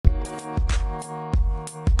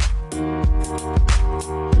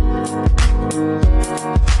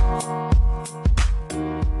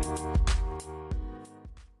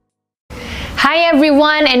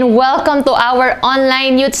everyone, and welcome to our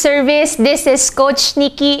online youth service. This is Coach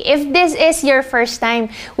Nikki. If this is your first time,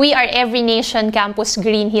 we are Every Nation Campus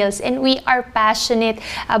Green Hills, and we are passionate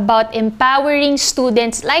about empowering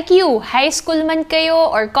students like you, high school man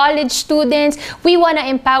kayo or college students. We want to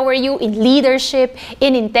empower you in leadership,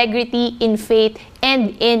 in integrity, in faith,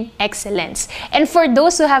 and in excellence. And for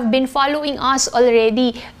those who have been following us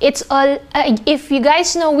already, it's all, if you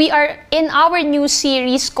guys know, we are in our new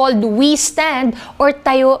series called We Stand or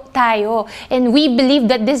Tayo Tayo. And we believe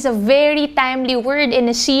that this is a very timely word in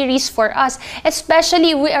a series for us.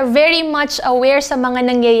 Especially, we are very much aware sa mga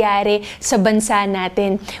nangyayari sa bansa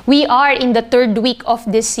natin. We are in the third week of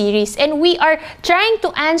this series, and we are trying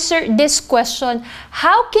to answer this question: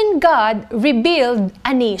 how can God rebuild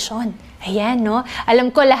a nation? Ayan, no?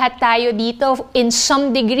 Alam ko lahat tayo dito, in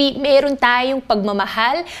some degree, meron tayong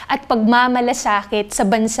pagmamahal at pagmamalasakit sa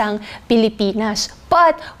bansang Pilipinas.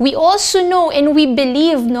 But we also know and we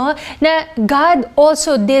believe, no, na God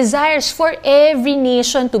also desires for every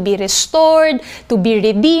nation to be restored, to be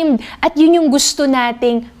redeemed, at yun yung gusto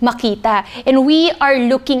nating makita. And we are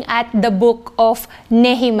looking at the book of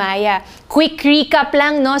Nehemiah. Quick recap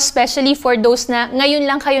lang, no, especially for those na ngayon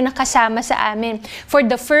lang kayo nakasama sa amin. For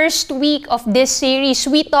the first week of this series,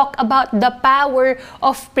 we talk about the power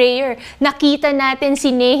of prayer. Nakita natin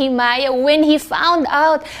si Nehemiah when he found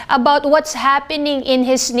out about what's happening in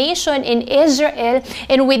his nation, in Israel,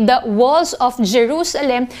 and with the walls of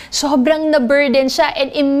Jerusalem, sobrang na-burden siya.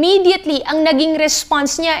 And immediately, ang naging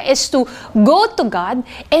response niya is to go to God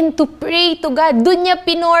and to pray to God. Doon niya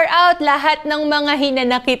pinore out lahat ng mga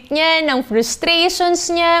hinanakit niya, ng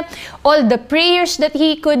frustrations niya, all the prayers that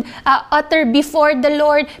he could utter before the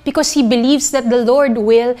Lord, because he believes that the Lord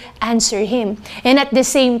will answer him. And at the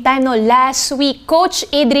same time, no, last week, Coach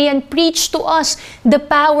Adrian preached to us the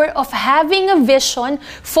power of having a vision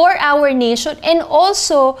for our nation, and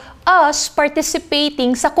also us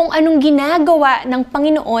participating sa kung anong ginagawa ng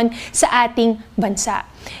Panginoon sa ating bansa.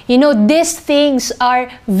 You know, these things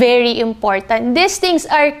are very important. These things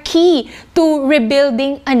are key to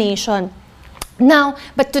rebuilding a nation. Now,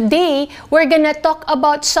 but today, we're gonna talk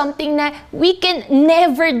about something na we can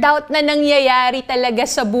never doubt na nangyayari talaga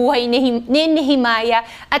sa buhay ni Nehemiah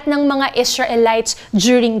at ng mga Israelites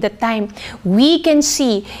during the time. We can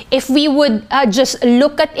see, if we would just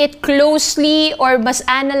look at it closely or mas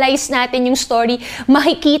analyze natin yung story,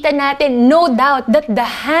 makikita natin, no doubt, that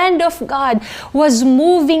the hand of God was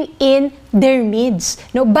moving in their midst.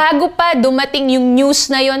 No, bago pa dumating yung news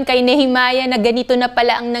na yon kay Nehemiah na ganito na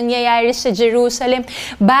pala ang nangyayari sa Jerusalem,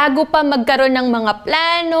 bago pa magkaroon ng mga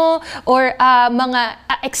plano or mga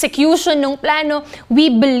execution ng plano, we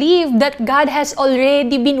believe that God has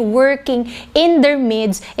already been working in their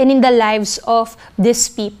midst and in the lives of these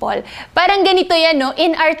people. Parang ganito yan, no?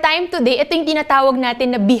 In our time today, ito yung tinatawag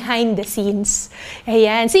natin na behind the scenes.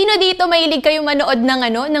 Ayan. Sino dito mahilig kayo manood ng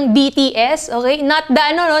ng BTS? Okay? Not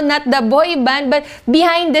the boy band, but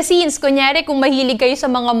behind the scenes. Kunyari, kung mahilig kayo sa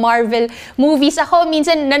mga Marvel movies, ako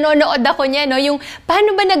minsan nanonood ako niya, no? Yung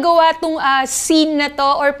paano ba nagawa tong scene na to,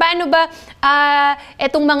 or paano ba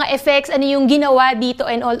etong mga effects, ano yung ginawa dito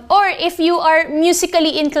and all. Or if you are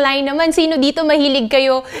musically inclined naman, sino dito mahilig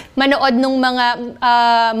kayo manood ng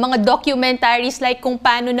mga documentaries like kung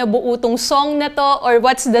paano nabuo tong song na to, or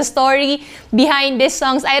what's the story behind these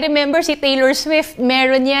songs. I remember si Taylor Swift,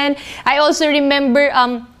 meron yan. I also remember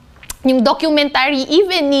yung documentary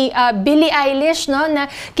even ni Billie Eilish, no, na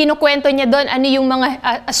kinukwento niya doon ano yung mga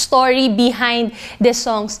story behind the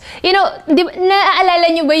songs. You know, naaalala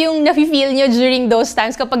niyo ba yung nafe-feel niyo during those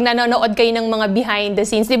times kapag nanonood kayo ng mga behind the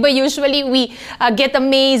scenes? Di ba usually we get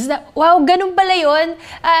amazed na, wow, ganun pala yun.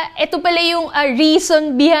 Ito pala yung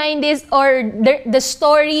reason behind this, or the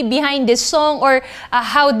story behind this song, or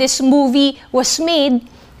how this movie was made.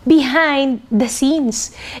 Behind the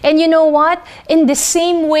scenes. And you know what? In the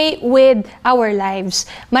same way with our lives,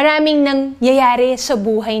 maraming nangyayari sa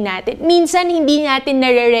buhay natin. Minsan, hindi natin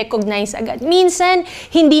nare-recognize agad. Minsan,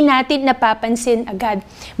 hindi natin napapansin agad.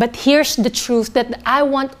 But here's the truth that I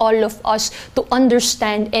want all of us to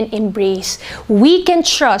understand and embrace. We can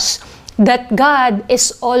trust that God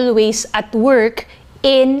is always at work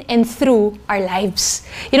in and through our lives.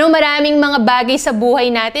 You know, maraming mga bagay sa buhay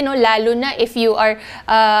natin, no? Lalo na if you are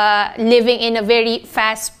living in a very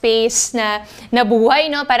fast-paced na buhay,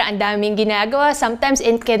 no? Para ang daming ginagawa. Sometimes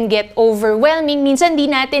it can get overwhelming. Minsan di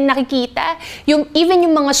natin nakikita even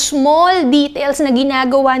yung mga small details na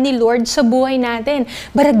ginagawa ni Lord sa buhay natin.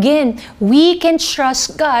 But again, we can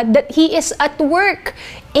trust God that He is at work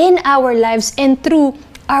in our lives and through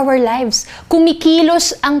our lives.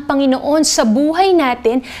 Kumikilos ang Panginoon sa buhay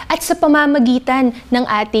natin at sa pamamagitan ng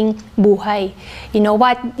ating buhay. You know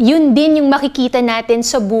what? Yun din yung makikita natin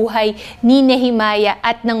sa buhay ni Nehemiah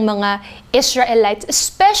at ng mga Israelites,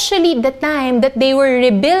 especially the time that they were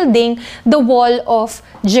rebuilding the wall of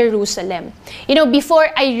Jerusalem. You know, before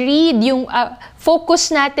I read yung focus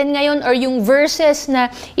natin ngayon or yung verses na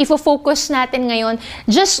ifo-focus natin ngayon,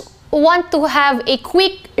 just want to have a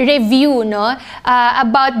quick review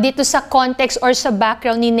about dito sa context or sa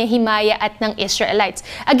background ni Nehemiah at ng Israelites.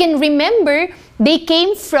 Again, remember, they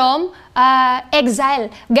came from exile.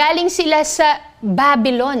 Galing sila sa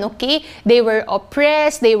Babylon, okay? They were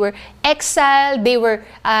oppressed, they were exiled, they were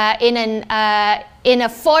in a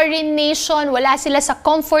foreign nation, wala sila sa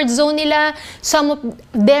comfort zone nila. Some of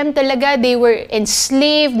them talaga, they were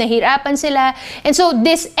enslaved, nahirapan sila. And so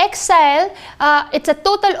this exile, it's a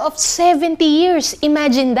total of 70 years.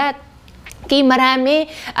 Imagine that. Okay, marami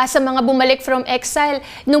sa mga bumalik from exile.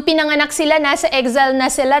 Nung pinanganak sila, nasa exile na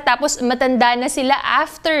sila, tapos matanda na sila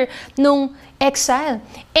after nung exile.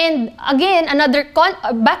 And again, another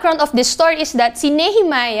background of this story is that si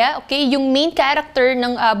Nehemiah, okay, yung main character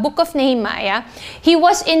ng book of Nehemiah, he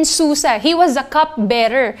was in Susa. He was a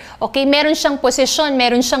cupbearer. Okay, meron siyang position,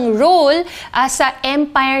 meron siyang role sa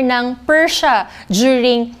empire ng Persia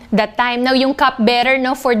during that time. Now, yung cupbearer,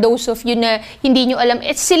 for those of you na hindi nyo alam,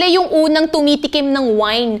 sila yung unang tumitikim ng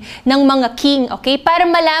wine ng mga king, okay? Para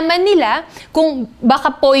malaman nila kung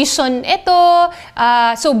baka poison ito.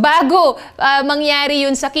 So, bago mangyari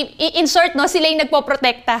yun sa king, in short, sila yung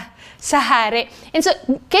nagpoprotekta sa hari. And so,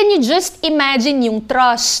 can you just imagine yung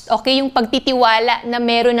trust, okay? Yung pagtitiwala na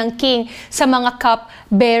meron ng king sa mga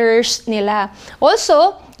cupbearers nila.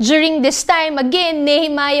 Also, during this time, again,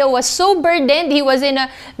 Nehemiah was so burdened. He was in a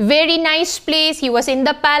very nice place. He was in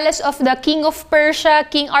the palace of the king of Persia,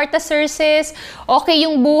 King Artaxerxes. Okay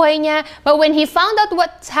yung buhay niya. But when he found out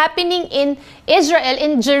what's happening in Israel,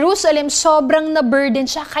 in Jerusalem, sobrang na-burden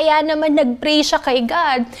siya. Kaya naman nag-pray siya kay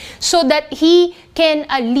God so that he can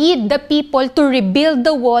lead the people to rebuild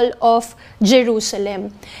the wall of Jerusalem.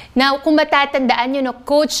 Now, kung matatandaan nyo,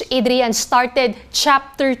 Coach Adrian started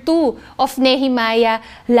chapter 2 of Nehemiah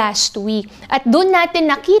last week. At doon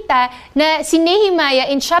natin nakita na si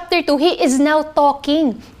Nehemiah in chapter 2, he is now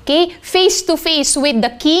talking, okay, face to face with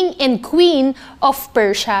the king and queen of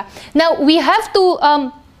Persia. Now, we have to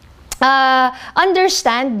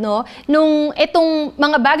understand, nung itong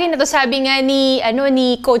mga bagay na to, sabi nga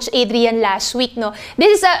ni Coach Adrian last week,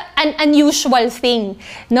 this is an unusual thing,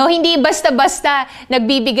 hindi basta-basta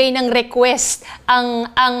nagbibigay ng request ang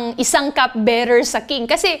isang cupbearer sa king.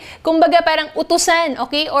 Kasi, kumbaga parang utusan,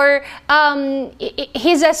 okay, or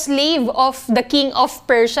he's a slave of the king of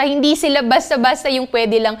Persia. Hindi sila basta-basta yung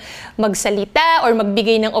pwede lang magsalita or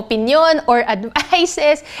magbigay ng opinion or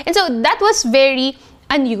advices. And so, that was very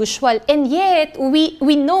unusual. And yet, we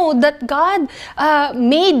know that God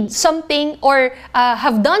made something or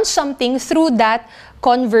have done something through that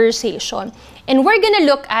conversation. And we're gonna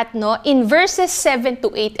look at, in verses 7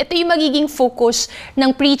 to 8, ito yung magiging focus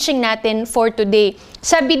ng preaching natin for today.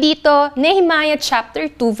 Sabi dito, Nehemiah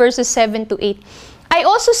chapter 2, verses 7 to 8, I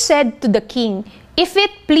also said to the king, if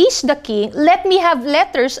it please the king, let me have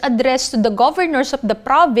letters addressed to the governors of the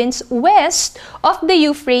province west of the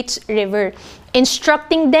Euphrates River,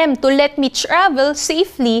 instructing them to let me travel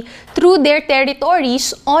safely through their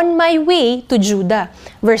territories on my way to Judah.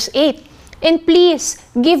 Verse 8, and please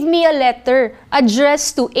give me a letter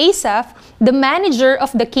addressed to Asaph, the manager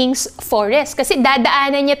of the king's forest. Kasi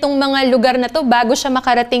dadaanan niya tong mga lugar na to bago siya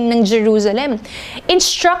makarating ng Jerusalem.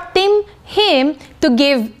 Instructing him to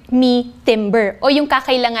give me timber, o yung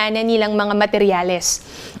kakailanganan nilang mga materyales.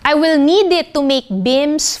 I will need it to make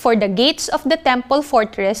beams for the gates of the temple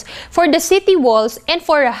fortress, for the city walls, and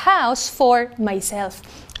for a house for myself.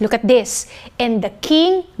 Look at this. And the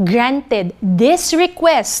king granted this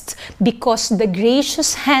request because the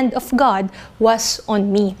gracious hand of God was on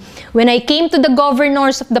me. When I came to the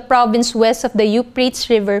governors of the province west of the Euphrates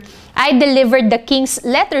River, I delivered the king's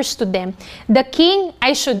letters to them. The king,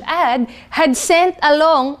 I should add, had sent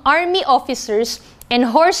along army officers and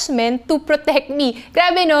horsemen to protect me.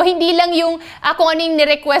 Grabe hindi lang yung kung ano yung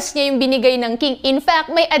ni-request niya yung binigay ng king. In fact,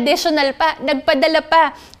 may additional pa, nagpadala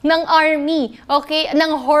pa ng army, okay,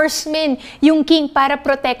 ng horsemen, yung king para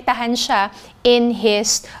protektahan siya in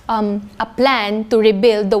his a plan to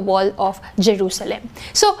rebuild the wall of Jerusalem.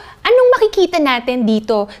 So, anong makikita natin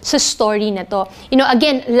dito sa story na to? You know,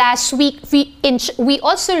 again, last week, we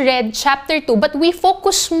also read chapter 2, but we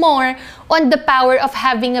focus more on the power of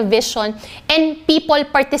having a vision and people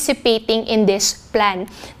participating in this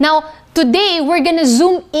plan. Now, today, we're gonna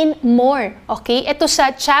zoom in more, okay? Ito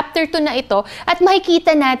sa chapter 2 na ito, at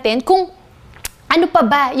makikita natin kung ano pa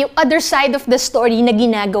ba yung other side of the story na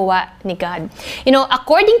ginagawa ni God. You know,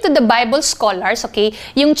 according to the Bible scholars, okay,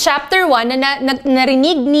 yung chapter 1 na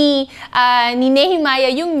narinig ni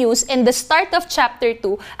Nehemiah yung news, and the start of chapter 2,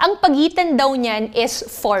 ang pagitan daw niyan is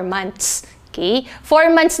 4 months. Okay?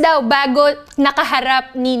 4 months daw bago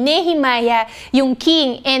nakaharap ni Nehemiah yung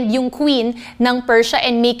king and yung queen ng Persia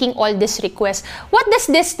and making all these requests. What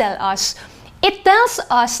does this tell us? It tells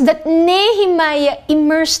us that Nehemiah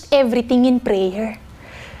immersed everything in prayer.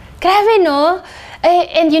 Grabe, no?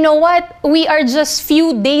 And you know what? We are just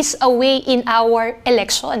few days away in our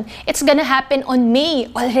election. It's gonna happen on May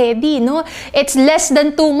already, no? It's less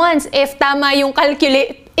than 2 months if tama yung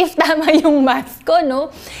math ko,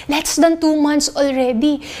 no? Less than 2 months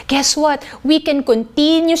already. Guess what? We can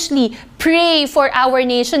continuously pray for our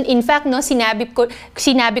nation. In fact, no, sinabi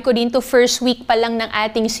ko din to first week pa lang ng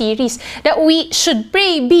ating series that we should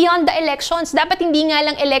pray beyond the elections. Dapat hindi nga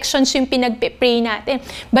lang elections yung pinagpe-pray natin,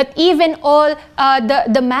 but even all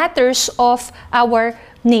the matters of our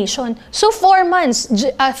nation. So 4 months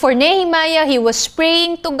for Nehemiah, he was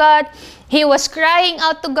praying to God. He was crying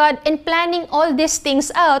out to God and planning all these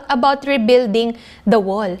things out about rebuilding the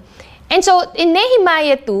wall. And so in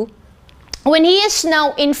Nehemiah 2, when he is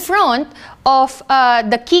now in front of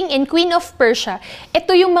the king and queen of Persia,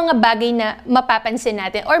 ito yung mga bagay na mapapansin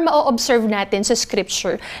natin or ma-observe natin sa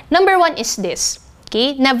scripture. Number 1 is this.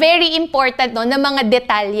 Okay? Na very important, no, na mga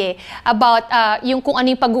detalye about yung kung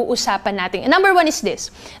ano yung pag-uusapan natin. Number 1 is this,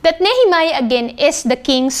 that Nehemiah again is the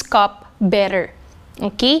king's cupbearer.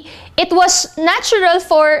 Okay? It was natural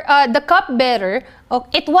for the cupbearer,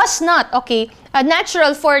 it was not, okay,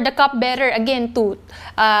 natural for the cupbearer again to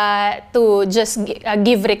just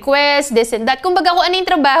give requests, this and that. Kumbaga kung ano yung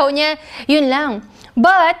trabaho niya, yun lang.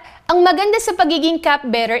 But, ang maganda sa pagiging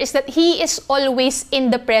cupbearer is that he is always in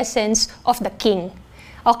the presence of the king.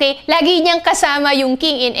 Okay? Lagi niyang kasama yung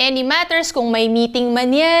king in any matters, kung may meeting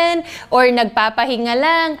man yan, or nagpapahinga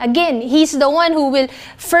lang. Again, he's the one who will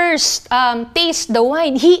first taste the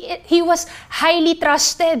wine. He was highly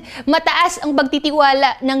trusted. Mataas ang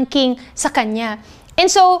pagtitiwala ng king sa kanya. And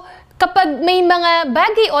so, kapag may mga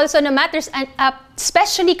bagay also na matters,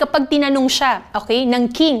 especially kapag tinanong siya, okay,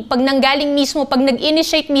 ng king, pag nanggaling mismo, pag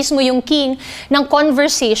nag-initiate mismo yung king ng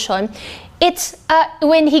conversation, it's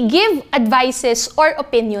when he give advices or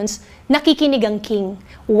opinions, nakikinig ang king.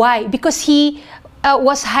 Why? Because he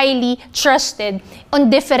was highly trusted on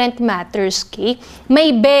different matters. Okay? May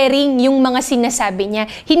bearing yung mga sinasabi niya.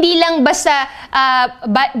 Hindi lang basta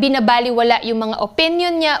binabaliwala yung mga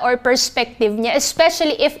opinion niya or perspective niya,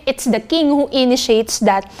 especially if it's the king who initiates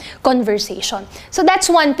that conversation. So that's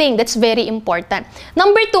one thing that's very important.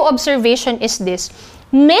 Number 2 observation is this.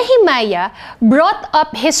 Nehemiah brought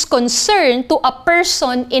up his concern to a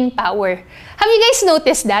person in power. Have you guys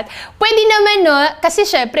noticed that? Pwede naman, no? Kasi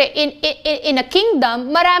syempre, in a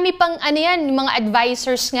kingdom, marami pang mga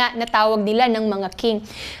advisors nga na tawag nila ng mga king.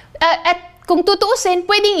 At kung tutuusin,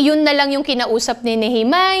 pwedeng yun na lang yung kinausap ni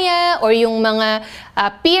Nehemiah or yung mga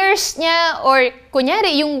peers niya or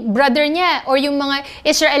kunyari yung brother niya or yung mga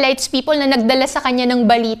Israelites people na nagdala sa kanya ng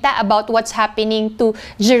balita about what's happening to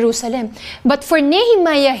Jerusalem. But for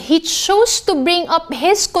Nehemiah, he chose to bring up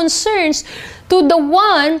his concerns to the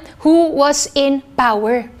one who was in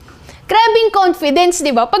power. Grabing confidence,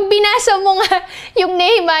 di ba? Pag binasa mo nga yung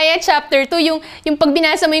Nehemiah chapter 2, yung pag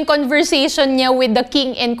binasa mo yung conversation niya with the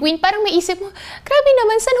king and queen, parang maisip mo, grabe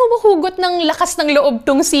naman, saan humuhugot ng lakas ng loob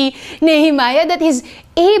tong si Nehemiah that he's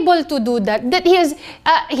able to do that, that he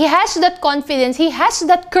has that confidence, he has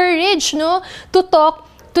that courage, no, to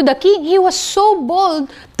talk to the king. He was so bold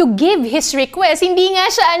to give his request. Hindi nga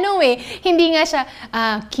siya hindi nga siya,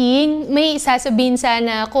 king, may sasabihin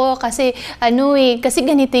sana ako kasi kasi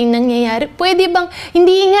ganito yung nangyayari. Pwede bang,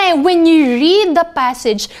 hindi nga when you read the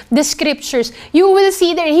passage, the scriptures, you will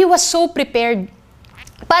see there, he was so prepared.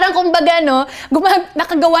 Parang kumbaga, no,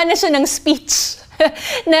 nakagawa na siya ng speech.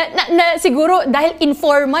 na siguro dahil in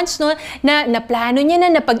 4 months, no, na plano niya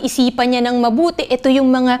na, napag-isipan niya ng mabuti, ito yung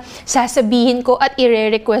mga sasabihin ko at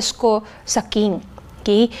ire-request ko sa king.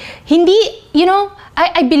 Okay? Hindi,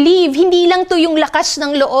 I believe, hindi lang to yung lakas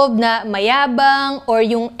ng loob na mayabang or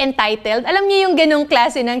yung entitled. Alam niyo yung ganong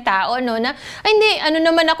klase ng tao, no? Na, hindi,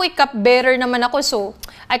 naman ako, cupbearer naman ako, so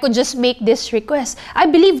I could just make this request. I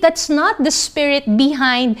believe that's not the spirit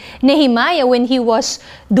behind Nehemiah when he was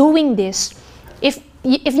doing this. If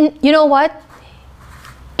you know what?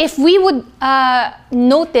 If we would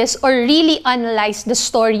notice or really analyze the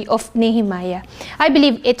story of Nehemiah, I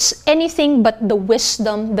believe it's anything but the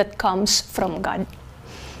wisdom that comes from God.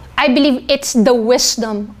 I believe it's the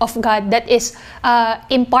wisdom of God that is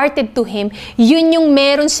imparted to him. Yun yung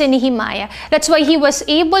meron si Nehemiah. That's why he was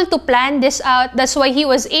able to plan this out. That's why he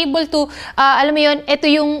was able to, alam mo yun, ito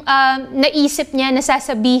yung naisip niya,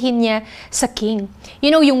 nasasabihin niya sa king.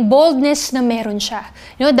 Yung boldness na meron siya.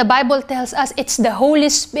 The Bible tells us it's the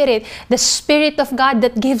Holy Spirit, the Spirit of God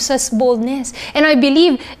that gives us boldness. And I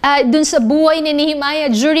believe dun sa buhay ni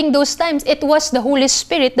Nehemiah during those times, it was the Holy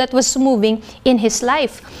Spirit that was moving in his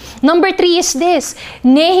life. Number 3 is this,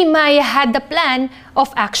 Nehemiah had the plan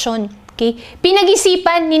of action. Okay?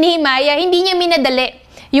 Pinag-isipan ni Nehemiah, hindi niya minadali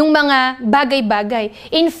yung mga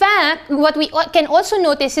bagay-bagay. In fact, what we can also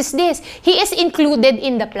notice is this, he is included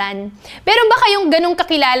in the plan. Pero baka yung ganong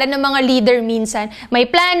kakilala ng mga leader minsan, may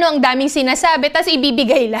plano, ang daming sinasabi, tas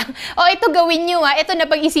ibibigay lang. Ito gawin nyo ito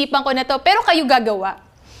napag-isipan ko na to, pero kayo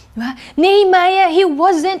gagawa. Diba? Nehemiah, he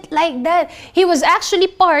wasn't like that. He was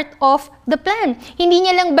actually part of the plan. Hindi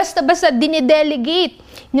niya lang basta-basta dinedelegate.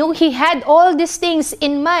 He had all these things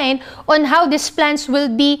in mind on how these plans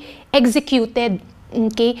will be executed.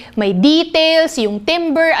 Okay? May details, yung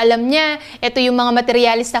timber, alam niya, ito yung mga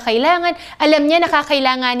materialis na kailangan. Alam niya,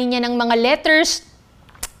 nakakailanganin niya ng mga letters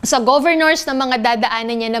sa governors na mga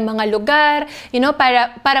dadaanan niya ng mga lugar,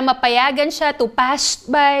 para mapayagan siya to pass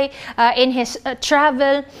by in his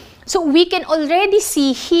travel. So we can already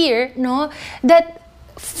see here, that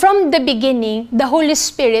from the beginning, the Holy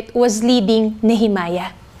Spirit was leading Nehemiah.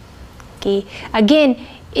 Okay? Again,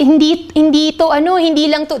 hindi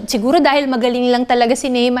lang to, siguro dahil magaling lang talaga si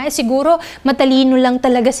Nehemiah, siguro matalino lang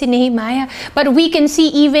talaga si Nehemiah. But we can see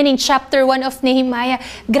even in chapter 1 of Nehemiah,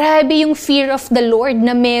 grabe yung fear of the Lord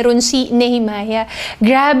na meron si Nehemiah.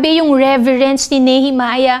 Grabe yung reverence ni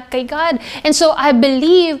Nehemiah kay God. And so I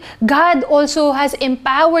believe God also has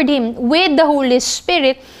empowered him with the Holy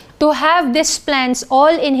Spirit to have these plans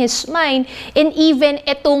all in his mind, and even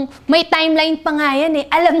may timeline pa nga yan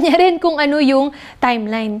Alam niya rin kung ano yung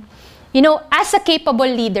timeline. As a capable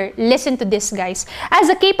leader, listen to this guys,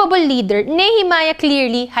 as a capable leader, Nehemiah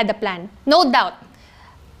clearly had a plan. No doubt.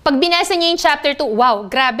 Pag binasa niya yung chapter 2, wow,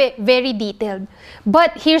 grabe, very detailed.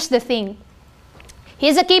 But here's the thing.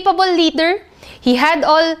 He's a capable leader. He had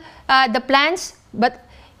all the plans, but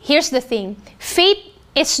here's the thing. Faith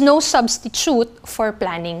is no substitute for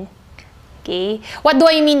planning. Okay? What do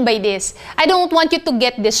I mean by this? I don't want you to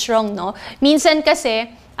get this wrong, no? Minsan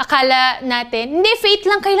kasi, akala natin, hindi, faith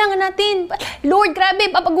lang kailangan natin. Lord,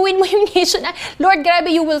 grabe, papaguin mo yung nation. Lord,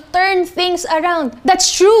 grabe, you will turn things around.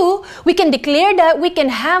 That's true. We can declare that. We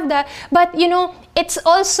can have that. But, it's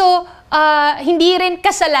also, hindi rin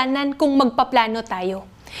kasalanan kung magpaplano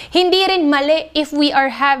tayo. Hindi rin mali if we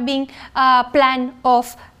are having a plan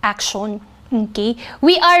of action. Okay?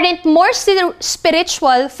 We aren't more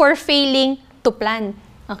spiritual for failing to plan.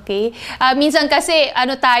 Okay? Minsan kasi,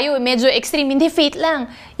 tayo, medyo extreme, hindi faith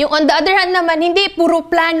lang. Yung on the other hand naman, hindi, puro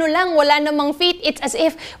plano lang, wala namang faith. It's as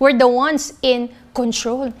if we're the ones in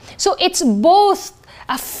control. So it's both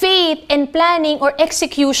a faith and planning or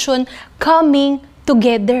execution coming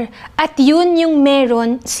together. At yun yung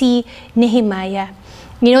meron si Nehemiah.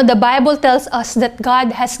 The Bible tells us that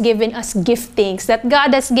God has given us giftings, that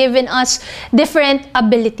God has given us different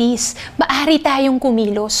abilities. Maari tayong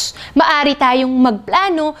kumilos, maari tayong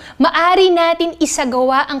magplano, maari natin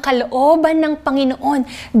isagawa ang kalooban ng Panginoon,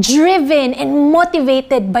 driven and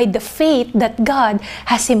motivated by the faith that God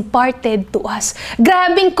has imparted to us.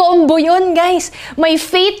 Grabing combo yun, guys. May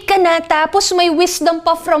faith ka na, tapos may wisdom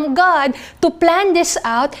pa from God to plan this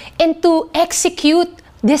out and to execute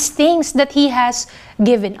these things that He has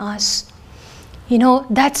given us.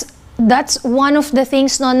 That's one of the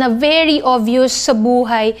things na very obvious sa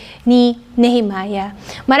buhay ni Nehemiah.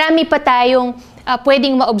 Marami pa tayong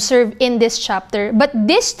pwedeng ma-observe in this chapter. But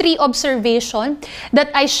these 3 observations that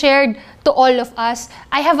I shared to all of us,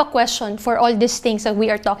 I have a question for all these things that we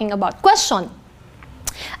are talking about. Question: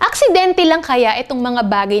 Aksidente lang kaya itong mga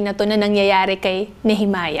bagay na to na nangyayari kay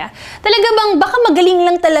Nehemiah? Talaga bang baka magaling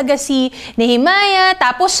lang talaga si Nehemiah,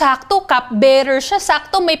 tapos sakto cupbearer siya,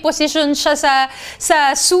 sakto may position siya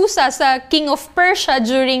sa Susa, sa King of Persia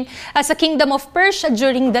during sa Kingdom of Persia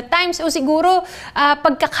during the times, o siguro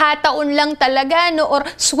pagkakataon lang talaga, no, or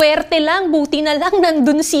swerte lang, buti na lang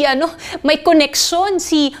nandun si may connection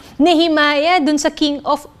si Nehemiah dun sa King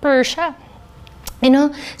of Persia.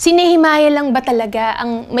 Si Nehemiah lang ba talaga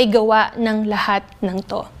ang may gawa ng lahat ng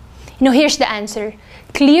to? Here's the answer.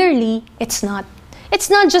 Clearly, it's not. It's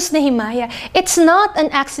not just Nehemiah. It's not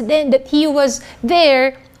an accident that he was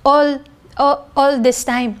there all this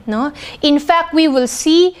time, no? In fact, we will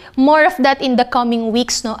see more of that in the coming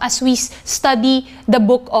weeks, no, as we study the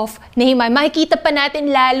book of Nehemiah. Makikita pa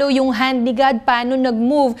natin lalo yung hand ni God paano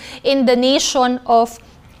nag-move in the nation of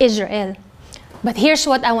Israel. But here's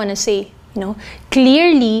what I want to say.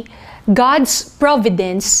 Clearly, God's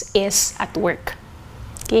providence is at work.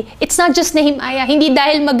 Okay? It's not just Nehemiah. Hindi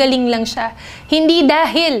dahil magaling lang siya. Hindi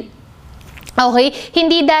dahil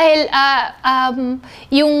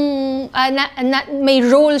may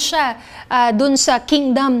role siya dun sa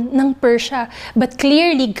kingdom ng Persia. But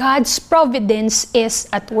clearly, God's providence is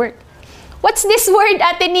at work. What's this word,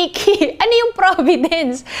 Ate Nikki? Ano yung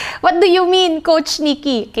providence? What do you mean, Coach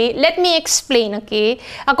Nikki? Okay, let me explain, okay?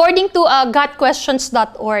 According to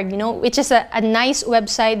gotquestions.org, which is a nice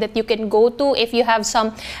website that you can go to if you have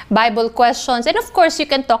some Bible questions. And of course, you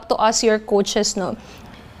can talk to us, your coaches, no?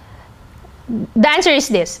 The answer is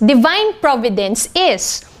this. Divine providence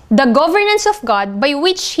is the governance of God by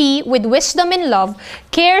which He, with wisdom and love,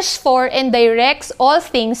 cares for and directs all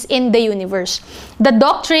things in the universe. The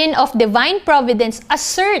doctrine of divine providence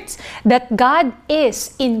asserts that God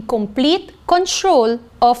is in complete control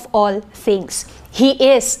of all things. He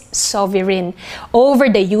is sovereign over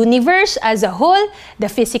the universe as a whole, the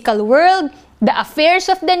physical world, the affairs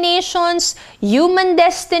of the nations, human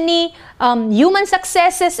destiny, human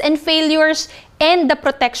successes and failures, and the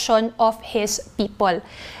protection of His people.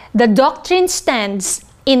 The doctrine stands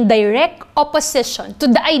in direct opposition to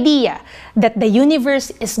the idea that the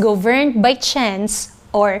universe is governed by chance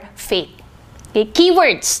or fate. Okay,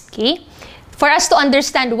 keywords, okay? For us to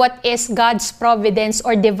understand what is God's providence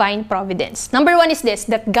or divine providence. Number one is this,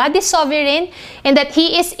 that God is sovereign and that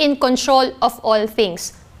He is in control of all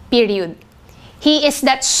things, period. He is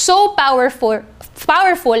that so powerful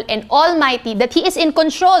and almighty that He is in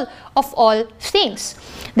control of all things.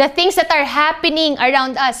 The things that are happening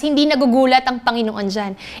around us, hindi nagugulat ang Panginoon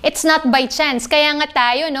dyan. It's not by chance. Kaya nga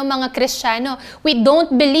tayo, mga Kristiyano, we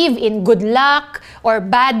don't believe in good luck or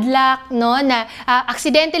bad luck, na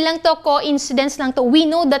aksidente lang to, coincidence lang to. We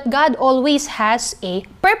know that God always has a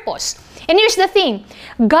purpose. And here's the thing,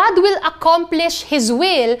 God will accomplish His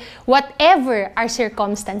will whatever our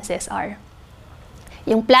circumstances are.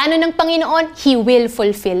 Yung plano ng Panginoon, He will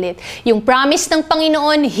fulfill it. Yung promise ng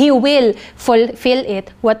Panginoon, He will fulfill it,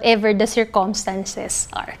 whatever the circumstances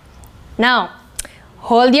are. Now,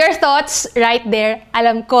 hold your thoughts right there.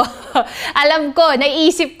 Alam ko,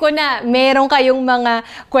 naisip ko na meron kayong mga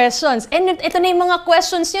questions. And ito na yung mga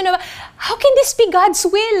questions nyo na, how can this be God's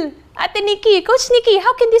will? Ate Nikki, Coach Nikki,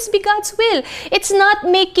 how can this be God's will? It's not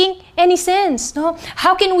making any sense, no?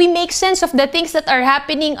 How can we make sense of the things that are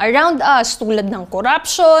happening around us, tulad ng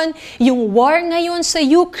corruption, yung war ngayon sa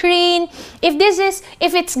Ukraine? If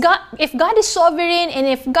God is sovereign and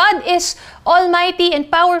if God is almighty and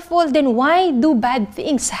powerful, then why do bad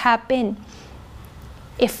things happen?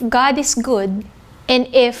 If God is good and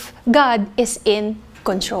if God is in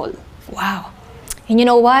control. Wow. And you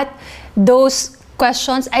know what? Those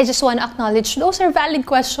questions, I just want to acknowledge, those are valid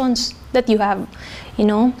questions that you have.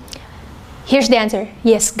 Here's the answer.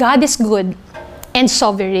 Yes, God is good and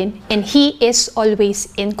sovereign and He is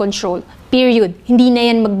always in control. Period. Hindi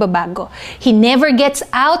na yan magbabago. He never gets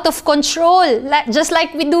out of control, just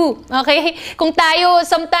like we do. Okay? Kung tayo,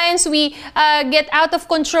 sometimes we get out of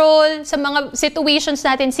control sa mga situations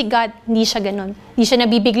natin, si God, hindi siya ganun. Hindi siya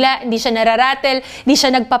nabibigla, hindi siya nararatel, hindi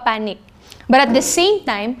siya nagpapanik. But at the same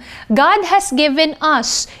time, God has given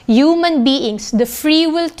us, human beings, the free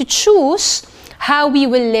will to choose how we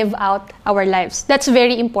will live out our lives. That's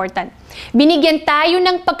very important. Binigyan tayo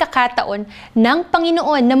ng pagkakataon ng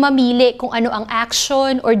Panginoon na mamili kung ano ang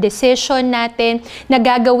action or decision natin na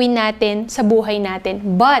gagawin natin sa buhay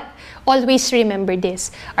natin. But always remember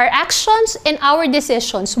this. Our actions and our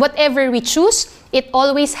decisions, whatever we choose, it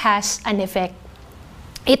always has an effect.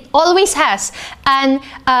 It always has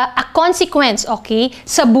a consequence, okay,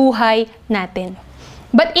 sa buhay natin.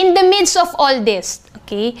 But in the midst of all this,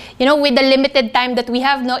 Okay? You know, with the limited time that we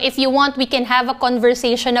have, no, if you want, we can have a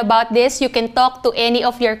conversation about this. You can talk to any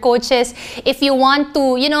of your coaches. If you want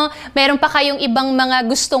to, you know, meron pa kayong ibang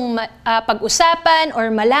mga gustong pag-usapan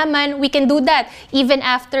or malaman, we can do that even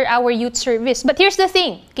after our youth service. But here's the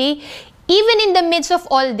thing, okay? Even in the midst of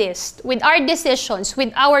all this, with our decisions,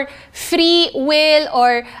 with our free will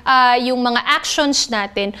or yung mga actions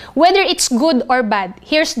natin, whether it's good or bad,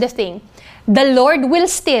 here's the thing. The Lord will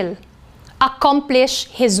still accomplish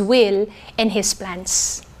His will and His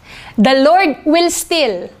plans. The Lord will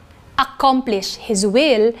still accomplish His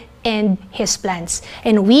will and His plans.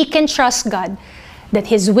 And we can trust God that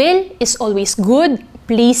His will is always good,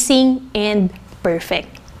 pleasing, and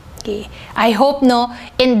perfect. Okay. I hope, no,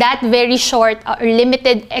 in that very short or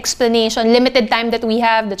limited explanation, limited time that we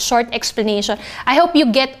have, that short explanation, I hope you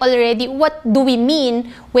get already what do we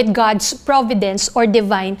mean with God's providence or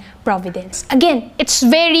divine providence. Again, it's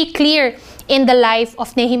very clear in the life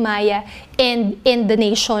of Nehemiah and in the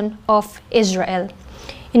nation of Israel.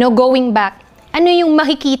 You know, going back, ano yung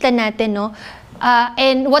makikita natin, no?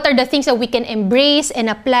 And what are the things that we can embrace and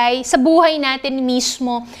apply sa buhay natin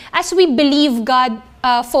mismo as we believe God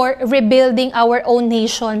for rebuilding our own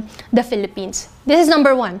nation, the Philippines. This is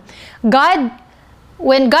number one.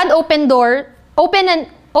 When God opens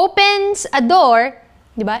a door,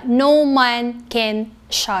 diba, no man can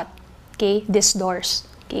shut, okay, these doors.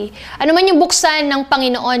 Okay? Ano man yung buksan ng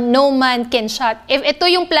Panginoon, no man can shut. If ito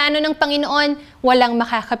yung plano ng Panginoon, walang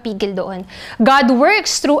makakapigil doon. God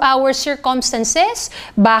works through our circumstances,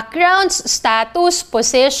 backgrounds, status,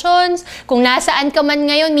 possessions. Kung nasaan ka man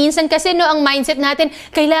ngayon, minsan kasi no, ang mindset natin,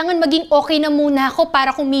 kailangan maging okay na muna ako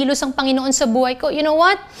para kumilos ang Panginoon sa buhay ko. You know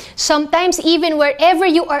what? Sometimes even wherever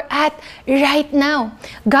you are at right now,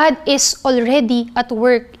 God is already at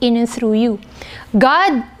work in and through you.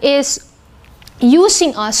 God is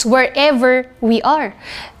using us wherever we are.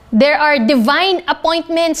 There are divine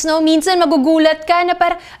appointments, no? Minsan magugulat ka na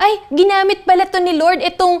parang, ay, ginamit pala to ni Lord.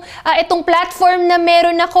 Itong platform na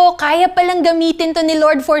meron ako, kaya palang gamitin to ni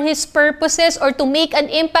Lord for His purposes or to make an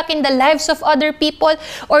impact in the lives of other people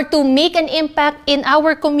or to make an impact in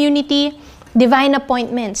our community. Divine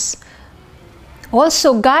appointments.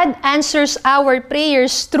 Also, God answers our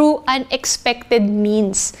prayers through unexpected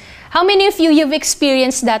means. How many of you've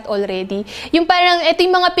experienced that already? Yung parang, ito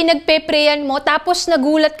yung mga pinagpe-prayan mo, tapos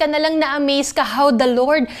nagulat ka na lang na-amaze ka how the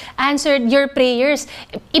Lord answered your prayers.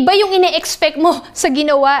 Iba yung ine-expect mo sa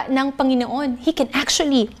ginawa ng Panginoon. He can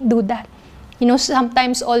actually do that. You know,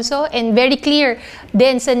 sometimes also, and very clear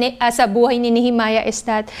din sa buhay ni Nehemiah is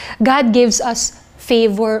that God gives us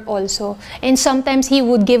favor also. And sometimes He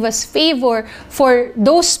would give us favor for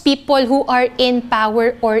those people who are in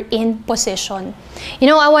power or in position. You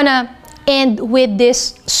know, I wanna end with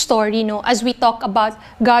this story, no, as we talk about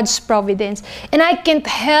God's providence. And I can't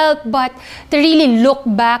help but to really look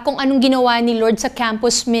back kung anong ginawa ni Lord sa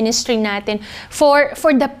campus ministry natin for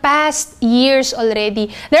the past years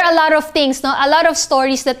already. There are a lot of things, no, a lot of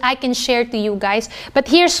stories that I can share to you guys. But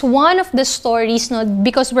here's one of the stories, no,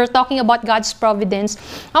 because we're talking about God's providence.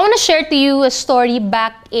 I want to share to you a story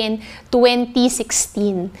back in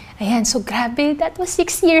 2016. Ayan, so grabe, that was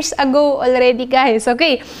 6 years ago already, guys.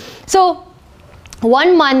 Okay. So,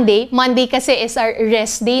 one Monday kasi is our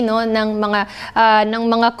rest day, no, ng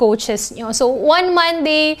mga coaches nyo. So, one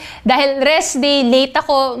Monday, dahil rest day, late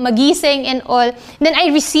ako magising and all. Then I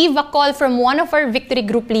receive a call from one of our victory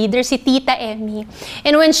group leaders, si Tita Emmy.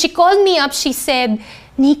 And when she called me up, she said,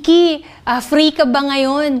 Nikki, free ka ba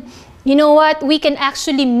ngayon? You know what? We can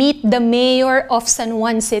actually meet the mayor of San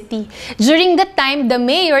Juan City. During that time, the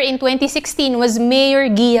mayor in 2016 was Mayor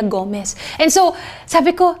Gia Gomez. And so,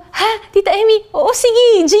 sabi ko, ha, Tita Emmy, oo,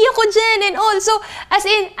 sige, Gia ko dyan and all. So, as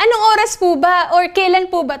in, anong oras po ba? Or kailan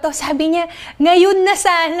po ba to? Sabi niya, ngayon na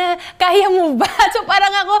sana. Kaya mo ba? So, parang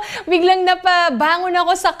ako, biglang napabangon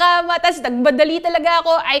ako sa kama. Tapos, nagbadali talaga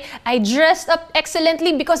ako. I dressed up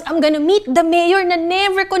excellently because I'm gonna meet the mayor na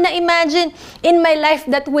never ko na-imagine in my life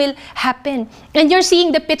that will happen. And you're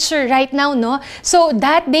seeing the picture right now, no? So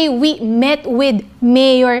that day we met with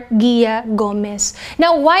Mayor Gia Gomez.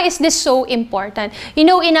 Now, why is this so important? You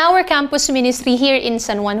know, in our campus ministry here in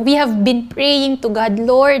San Juan, we have been praying to God,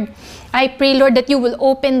 Lord, I pray, Lord, that you will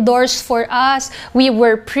open doors for us. We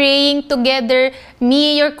were praying together,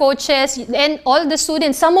 me, your coaches, and all the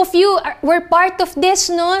students. Some of you were part of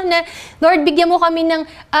this, no? Na, Lord, bigyan mo kami ng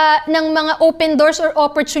mga open doors or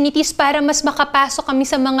opportunities para mas makapasok kami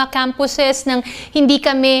sa mga campuses nang hindi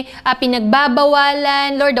kami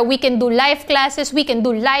pinagbabawalan. Lord, that we can do live classes, we can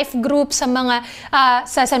do live groups sa mga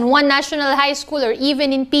sa San Juan National High School or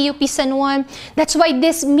even in PUP San Juan. That's why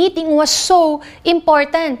this meeting was so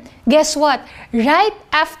important. Guess guess what? Right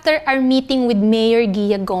after our meeting with Mayor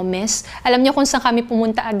Gia Gomez, alam niyo kung saan kami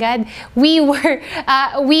pumunta agad? We were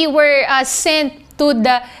sent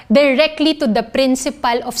directly to the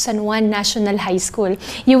principal of San Juan National High School.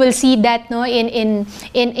 You will see that no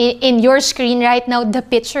in your screen right now, the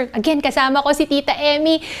picture. Again, kasama ko si Tita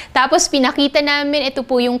Emmy. Tapos pinakita namin, ito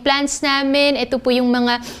po yung plans namin, ito po yung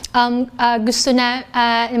mga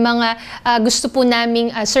gusto po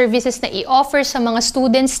naming services na i-offer sa mga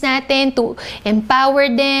students natin to empower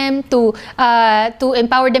them to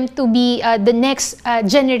be the next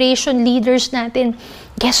generation leaders natin.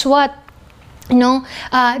 Guess what?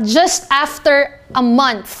 Just after a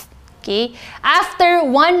month, okay? After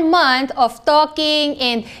 1 month of talking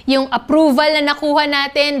and yung approval na nakuha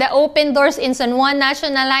natin, the open doors in San Juan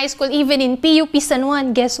National High School, even in PUP San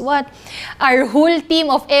Juan, guess what? Our whole team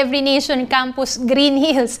of Every Nation Campus Green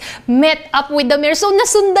Hills met up with the mayor. So,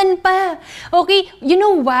 nasundan pa. Okay? You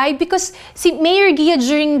know why? Because si Mayor Gia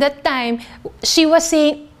during that time, she was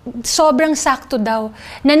saying, sobrang sakto daw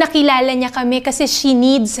na nakilala niya kami kasi she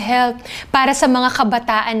needs help para sa mga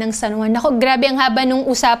kabataan ng San Juan. Naku, grabe ang haba nung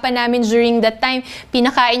usapan namin during that time.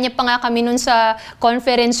 Pinakain niya pa nga kami nun sa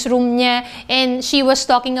conference room niya, and she was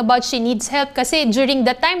talking about she needs help kasi during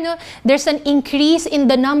that time, there's an increase in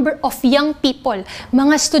the number of young people,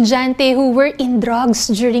 mga estudyante who were in drugs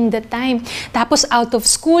during that time. Tapos out of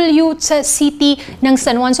school youth sa city ng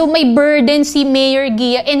San Juan. So may burden si Mayor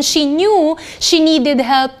Gia, and she knew she needed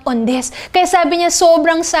help on this. Kaya sabi niya,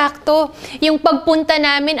 sobrang sakto yung pagpunta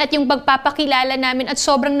namin at yung pagpapakilala namin, at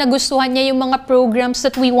sobrang nagustuhan niya yung mga programs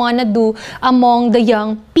that we wanna do among the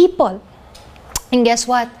young people. And guess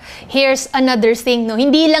what? Here's another thing,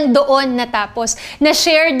 Hindi lang doon natapos.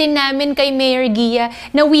 Na-share din namin kay Mayor Gia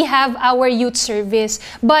na we have our youth service.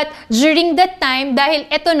 But during that time,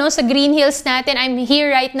 dahil eto sa Green Hills natin, I'm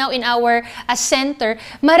here right now in our center,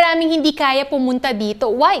 maraming hindi kaya pumunta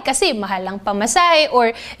dito. Why? Kasi mahal ang pamasahe,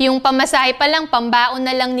 or yung pamasahe pa lang, pambaon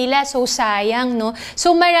na lang nila. So, sayang,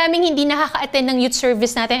 So, maraming hindi nakaka-attend ng youth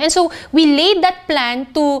service natin. And so, we laid that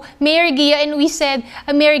plan to Mayor Gia, and we said,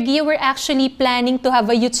 Mayor Gia, we're actually planning to have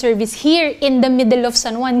a youth service here in the middle of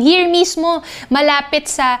San Juan. Here mismo, malapit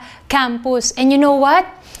sa campus. And you know what?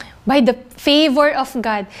 By the favor of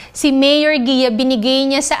God, si Mayor Gia, binigay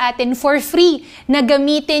niya sa atin for free na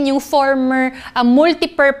gamitin yung former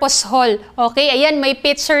multipurpose hall. Okay, ayan, may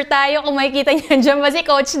picture tayo. Kung makikita niyo dyan ba si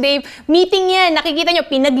Coach Dave, meeting yan. Nakikita niyo,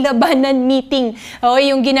 pinaglabanan meeting. Okay,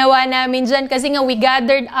 yung ginawa namin dyan. Kasi nga, we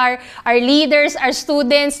gathered our leaders, our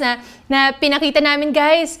students na pinakita namin,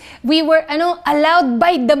 guys, we were allowed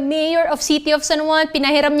by the mayor of City of San Juan.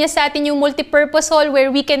 Pinahiram niya sa atin yung multipurpose hall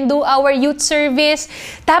where we can do our youth service.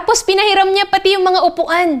 Tapos pinahiram niya pati yung mga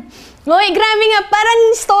upuan. Oy, grabe nga, parang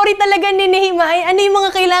story talaga ni Nehemiah. Ano yung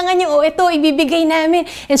mga kailangan niyo? Ito, ibibigay namin.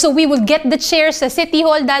 And so we will get the chairs sa City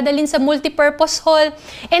Hall, dadalhin sa multipurpose hall.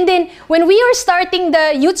 And then, when we were starting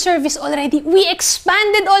the youth service already, we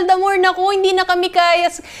expanded all the more. Naku, hindi na kami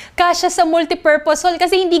kasya sa multipurpose hall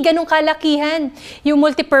kasi hindi ganun kalakihan yung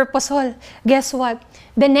multipurpose hall. Guess what?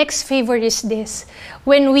 The next favor is this.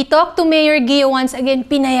 When we talk to Mayor Gia once again,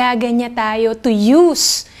 pinayagan niya tayo to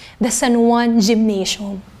use the San Juan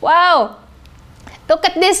Gymnasium. Wow! Look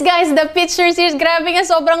at this, guys. The pictures here. Grabe nga,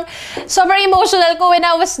 sobrang emotional ko when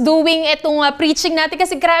I was doing itong preaching natin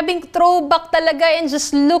kasi grabing throwback talaga, and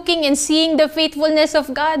just looking and seeing the faithfulness of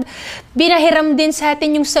God. Binahiram din sa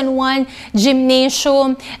atin yung San Juan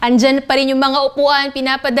Gymnasium. Andyan pa rin yung mga upuan.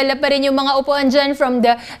 Pinapadala pa rin yung mga upuan dyan from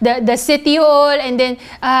the City Hall. And then,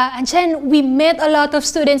 andyan, we met a lot of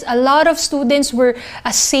students. A lot of students were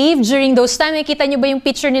saved during those time. Nakita nyo ba yung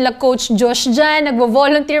picture nila Coach Josh dyan?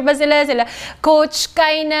 Nagvo-volunteer ba sila? Coach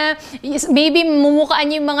Kaina, maybe mumukhaan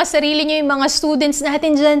nyo yung mga sarili nyo, yung mga students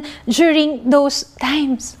natin dyan during those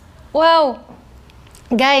times. Wow!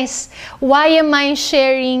 Guys, why am I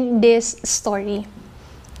sharing this story?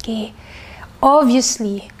 Okay.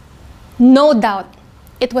 Obviously, no doubt,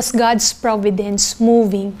 it was God's providence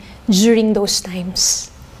moving during those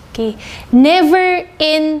times. Okay. Never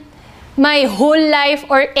in my whole life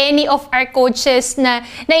or any of our coaches na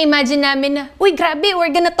imagine namin na, uy, grabe,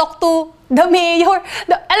 we're gonna talk to the mayor.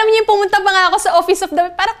 Alam niyo, pumunta pa nga ako sa office of the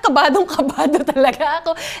mayor. Parang kabadong-kabado talaga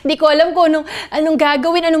ako. Di ko alam kung anong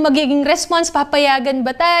gagawin, anong magiging response, papayagan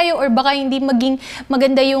ba tayo, or baka hindi maging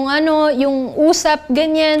maganda yung yung usap,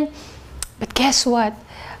 ganyan. But guess what?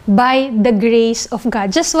 By the grace of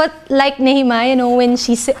God. Just what like Nehemiah, when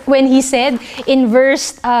he said in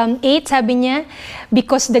verse 8, sabi niya,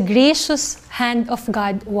 because the gracious hand of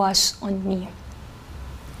God was on me.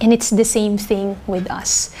 And it's the same thing with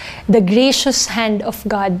us. The gracious hand of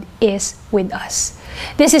God is with us.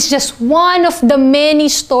 This is just one of the many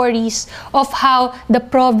stories of how the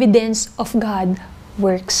providence of God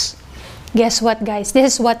works. Guess what, guys?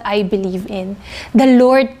 This is what I believe in. The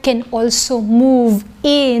Lord can also move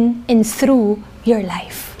in and through your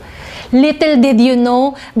life. Little did you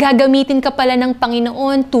know, gagamitin ka pala ng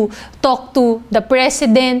Panginoon to talk to the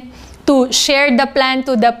President, to share the plan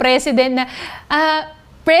to the President na,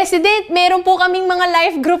 President, meron po kaming mga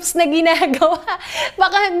life groups na ginagawa.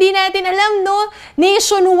 Baka hindi natin alam, no?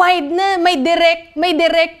 Nationwide na, may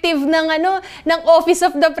directive ng Office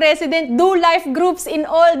of the President, do life groups in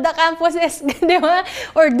all the campuses, di ba?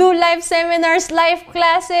 Or do life seminars, life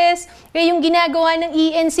classes. Kaya yung ginagawa ng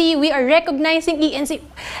ENC, we are recognizing ENC.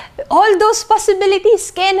 All those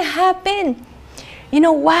possibilities can happen. You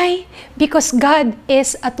know why? Because God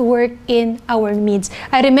is at work in our midst.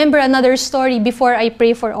 I remember another story before I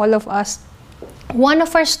pray for all of us. One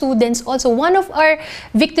of our students, also one of our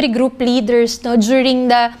victory group leaders, no, during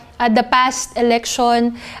the past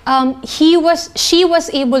election, she was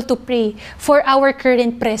able to pray for our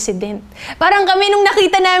current president. Parang kami nung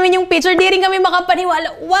nakita namin yung picture, di rin kami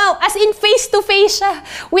makapaniwala. Wow! As in face-to-face siya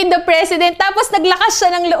with the president. Tapos naglakas siya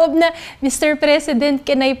ng loob na, Mr. President,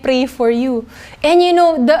 can I pray for you? And you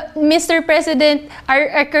know, the Mr. President,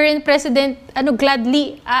 our current president,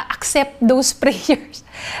 gladly accept those prayers.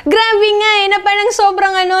 Grabe nga na parang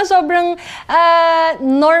sobrang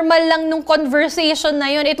normal lang nung conversation na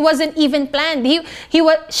yun. It wasn't even planned.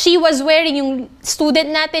 She was wearing yung student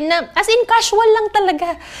natin na, as in casual lang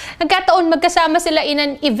talaga. Nagkataon magkasama sila in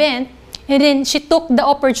an event, and then she took the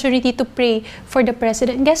opportunity to pray for the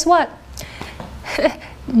president. Guess what?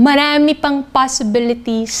 Marami pang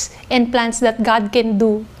possibilities and plans that God can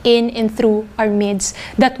do in and through our midst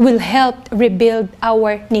that will help rebuild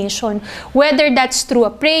our nation. Whether that's through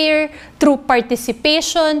a prayer, through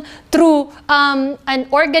participation, through an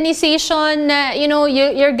organization na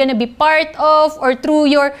you're gonna be part of, or through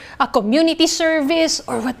your community service,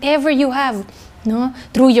 or whatever you have, no?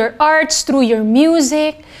 Through your arts, through your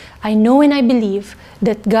music. I know and I believe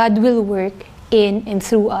that God will work in and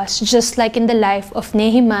through us, just like in the life of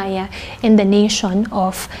Nehemiah and the nation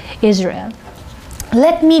of Israel.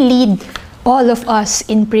 Let me lead all of us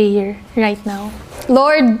in prayer right now.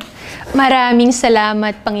 Lord, maraming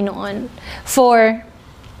salamat, Panginoon, for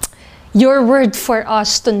your word for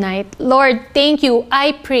us tonight. Lord, thank you.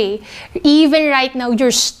 I pray, even right now,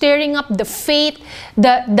 you're stirring up the faith,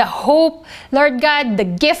 the hope, Lord God, the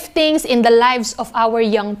giftings in the lives of our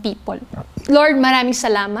young people. Lord, maraming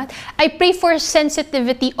salamat. I pray for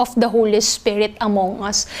sensitivity of the Holy Spirit among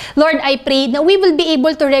us. Lord, I pray na we will be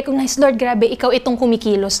able to recognize, Lord, grabe, ikaw itong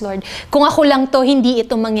kumikilos, Lord. Kung ako lang to, hindi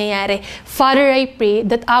ito mangyayari. Father, I pray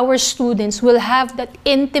that our students will have that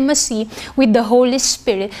intimacy with the Holy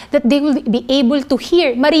Spirit, that they will be able to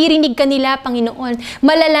hear. Maririnig ka nila, Panginoon.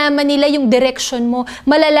 Malalaman nila yung direction mo.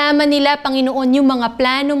 Malalaman nila, Panginoon, yung mga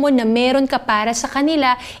plano mo na meron ka para sa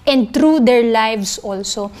kanila and through their lives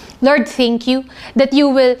also. Lord, thank you that you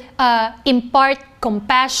will impart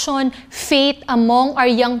compassion, faith among our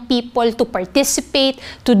young people to participate,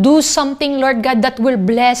 to do something, Lord God, that will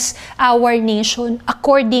bless our nation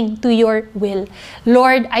according to your will.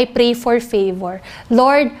 Lord, I pray for favor.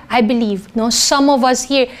 Lord, I believe, some of us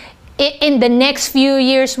here, in the next few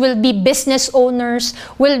years will be business owners,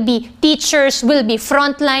 will be teachers, will be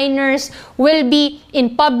frontliners, will be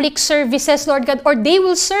in public services, Lord God, or they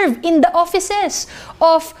will serve in the offices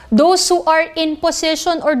of those who are in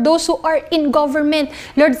position or those who are in government.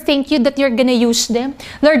 Lord, thank you that you're gonna use them.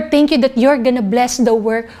 Lord, thank you that you're gonna bless the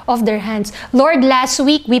work of their hands. Lord, last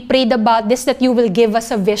week we prayed about this, that you will give us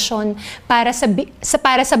a vision para sa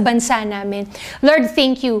bansa namin. Lord,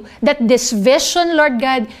 thank you that this vision, Lord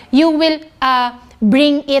God, you will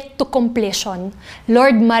bring it to completion.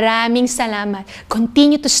 Lord, maraming salamat.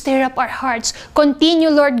 Continue to stir up our hearts. Continue,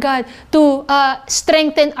 Lord God, to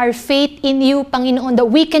strengthen our faith in you, Panginoon, that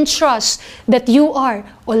we can trust that you are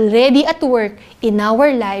already at work in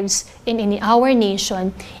our lives and in our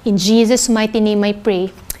nation. In Jesus' mighty name I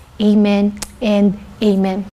pray. Amen and amen.